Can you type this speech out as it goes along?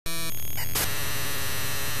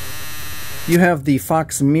You have the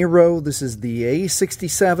Foxx Miro. This is the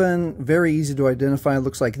A67. Very easy to identify. It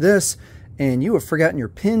looks like this. And you have forgotten your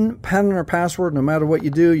PIN, pattern, or password. No matter what you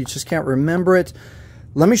do, you just can't remember it.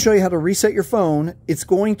 Let me show you how to reset your phone. It's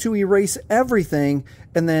going to erase everything.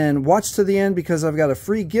 And then watch to the end because I've got a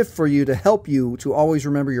free gift for you to help you to always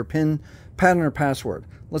remember your PIN, pattern, or password.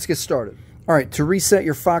 Let's get started. All right, to reset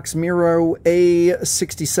your Foxx Miro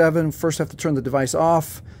A67, first have to turn the device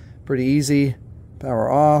off. Pretty easy.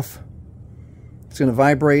 Power off. It's going to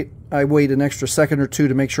vibrate. I wait an extra second or two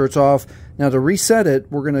to make sure it's off. Now to reset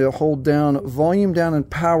it, we're going to hold down volume down and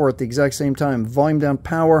power at the exact same time. Volume down,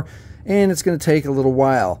 power, and it's going to take a little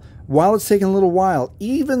while. While it's taking a little while,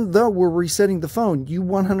 even though we're resetting the phone, you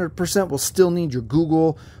 100% will still need your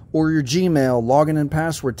Google or your Gmail login and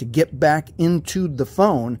password to get back into the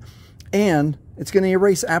phone, and it's going to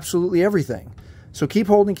erase absolutely everything. So keep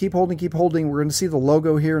holding, keep holding, keep holding. We're going to see the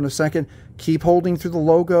logo here in a second. Keep holding through the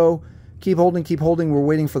logo. Keep holding, keep holding. We're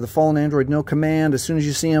waiting for the fallen Android no command. As soon as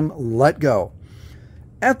you see them, let go.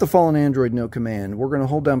 At the fallen Android no command, we're going to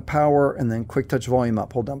hold down power and then quick touch volume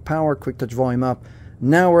up. Hold down power, quick touch volume up.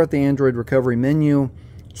 Now we're at the Android recovery menu.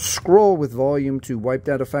 Scroll with volume to wipe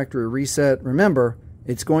data factory reset. Remember,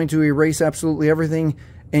 it's going to erase absolutely everything,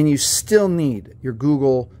 and you still need your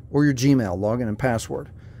Google or your Gmail login and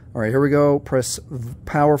password. All right, here we go. Press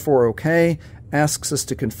power for OK. Asks us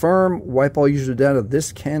to confirm, wipe all user data.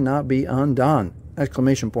 This cannot be undone!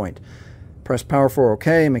 Exclamation point. Press power for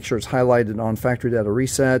OK. Make sure it's highlighted on factory data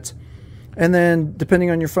reset. And then, depending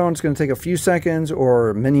on your phone, it's going to take a few seconds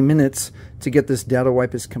or many minutes to get this data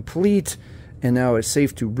wipe is complete. And now it's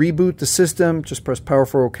safe to reboot the system. Just press power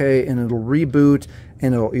for OK and it'll reboot,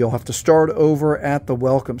 and you'll have to start over at the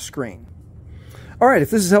welcome screen. All right,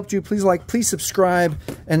 if this has helped you, please like, please subscribe.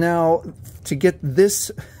 And now to get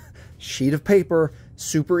this sheet of paper,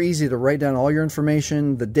 super easy to write down all your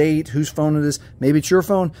information, the date, whose phone it is. Maybe it's your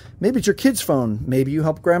phone, maybe it's your kid's phone, maybe you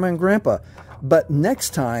help grandma and grandpa. But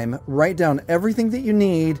next time, write down everything that you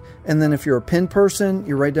need, and then if you're a PIN person,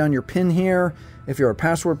 you write down your PIN here. If you're a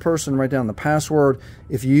password person, write down the password.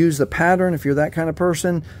 If you use the pattern, if you're that kind of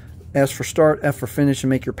person, S for start, F for finish, and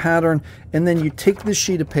make your pattern. And then you take this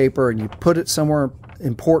sheet of paper and you put it somewhere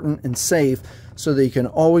important and safe so that you can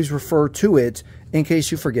always refer to it in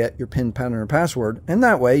case you forget your PIN, pattern, or password. And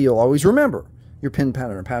that way, you'll always remember your PIN,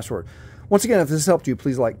 pattern, or password. Once again, if this has helped you,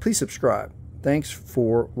 please like, please subscribe. Thanks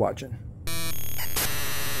for watching.